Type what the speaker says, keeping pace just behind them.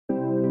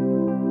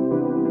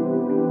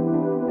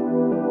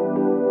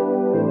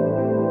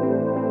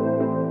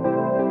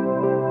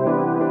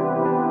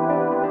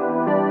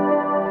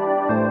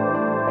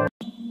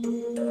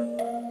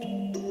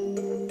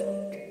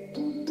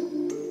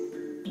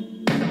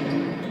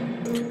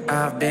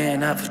I've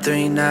been up for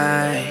 3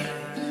 nights.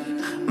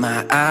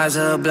 My eyes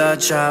are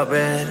bloodshot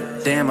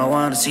red. Damn, I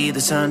wanna see the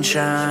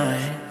sunshine.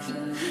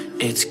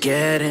 It's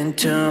getting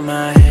to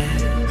my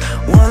head.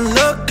 One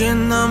look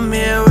in the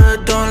mirror,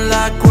 don't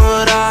like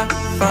what I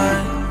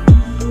find.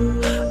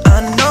 I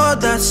know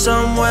that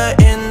somewhere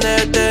in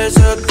there there's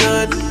a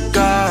good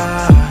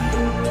guy,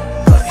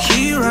 but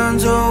he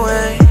runs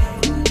away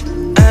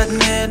at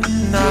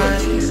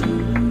midnight.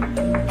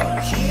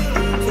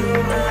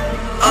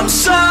 I'm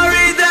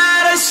sorry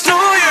that I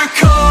stole your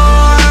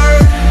car.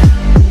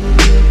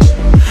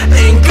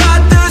 Ain't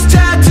got those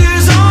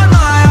tattoos on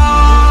my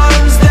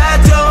arms that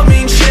don't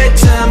mean shit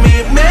to me.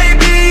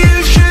 Maybe you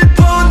should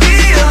pull the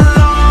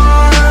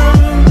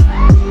alarm,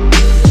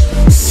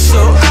 so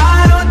I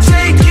don't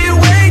take it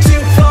way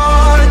too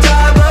far.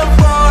 Die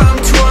before I'm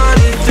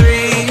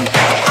 23.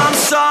 I'm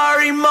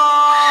sorry,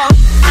 Mom.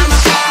 I'm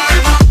sorry,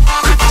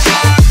 Mom.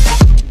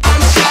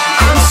 I'm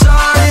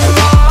sorry,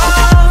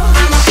 Mom.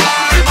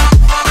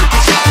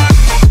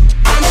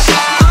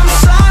 I'm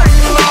sorry,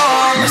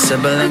 Mom. My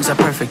siblings are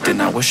perfect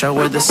and I wish I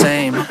were the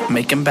same.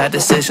 Making bad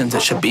decisions,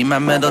 it should be my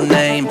middle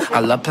name. I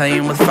love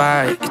playing with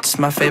fire, it's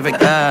my favorite.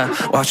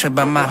 Watch it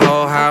burn my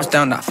whole house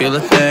down, not feel a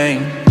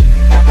thing.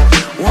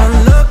 One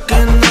look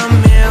in the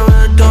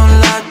mirror, don't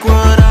like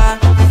what I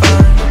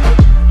find.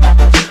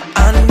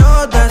 I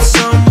know that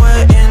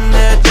somewhere in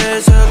there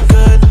there's a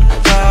good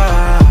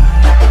guy,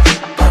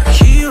 but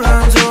he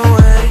runs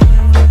away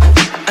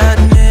at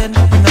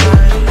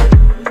midnight.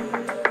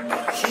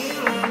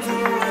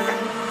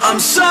 I'm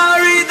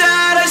sorry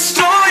that I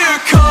stole your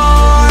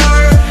car.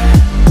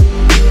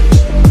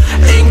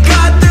 Ain't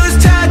got those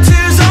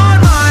tattoos on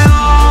my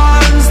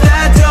arms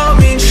that don't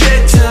mean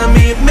shit to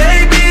me.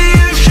 Maybe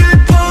you should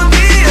pull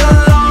the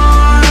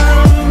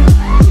alarm,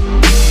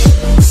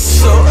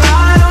 so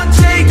I don't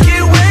take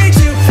it way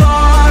too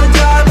far.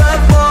 Die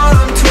before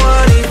I'm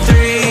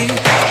 23.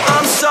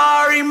 I'm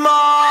sorry,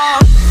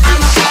 Mom.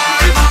 I'm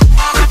sorry,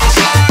 Mom.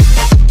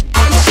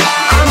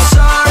 I'm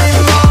sorry,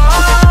 Mom.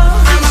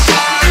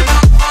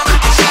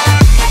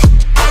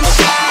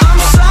 I'm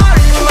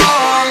sorry,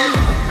 Mom.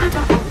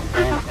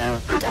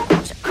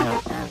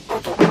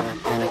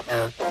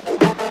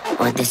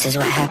 Well, this is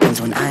what happens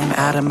when I'm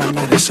out of my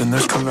medicine.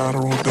 There's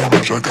collateral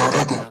damage, I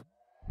gotta go.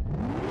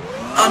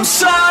 I'm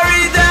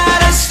sorry that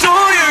I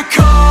stole your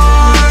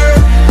car.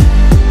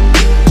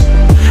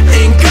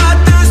 Ain't got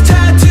those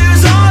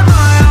tattoos on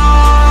my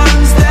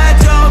arms that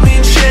don't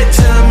mean shit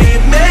to me.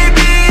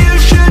 Maybe you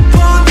should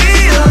pull the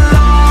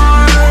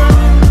alarm,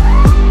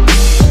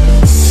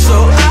 so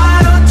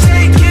I don't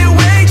take it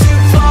way too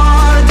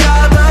far.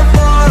 Die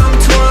before I'm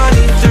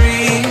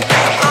 23.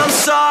 I'm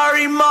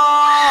sorry,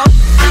 Mom.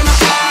 I'm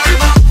sorry,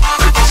 Mom.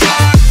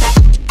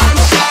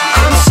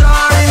 I'm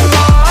sorry,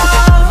 Mom. I'm sorry,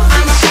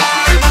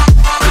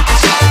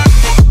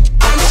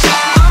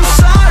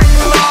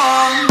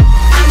 Mom.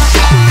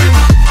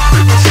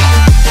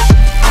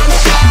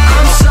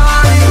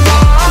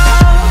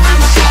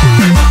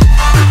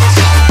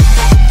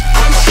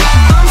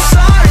 I'm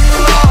sorry,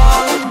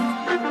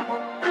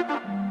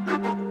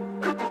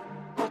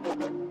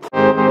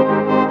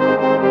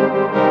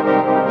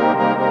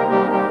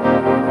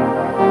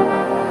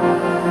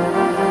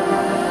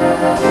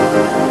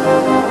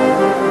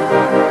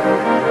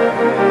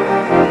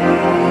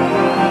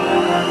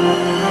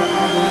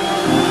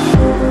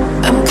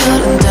 I'm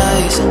cutting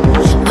dice.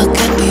 Look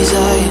at these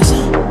eyes,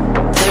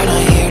 they're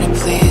not here to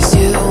please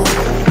you.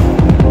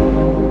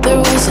 There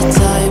was a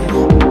time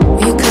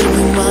you could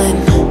be mine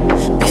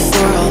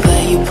before all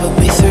that you put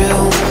me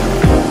through.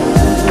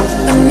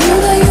 I knew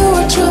that you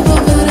were trouble,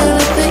 but I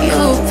let that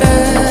you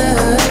bad.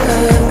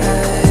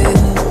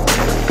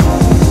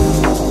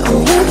 I'm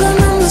living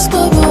in this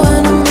bubble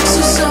and it makes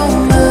you so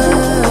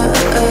mad.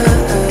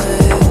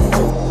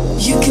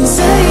 You can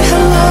say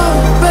hello,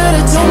 but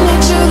I don't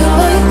need you to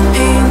like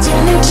me.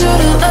 Don't need you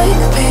to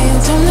like me.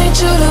 Don't need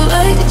you to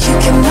like. You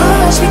can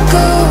watch me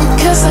go,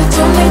 cause I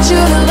don't need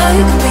you to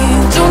like me.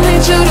 Don't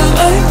need you to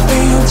like me.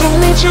 Don't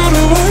need you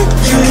to like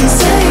me. You can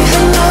say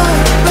hello,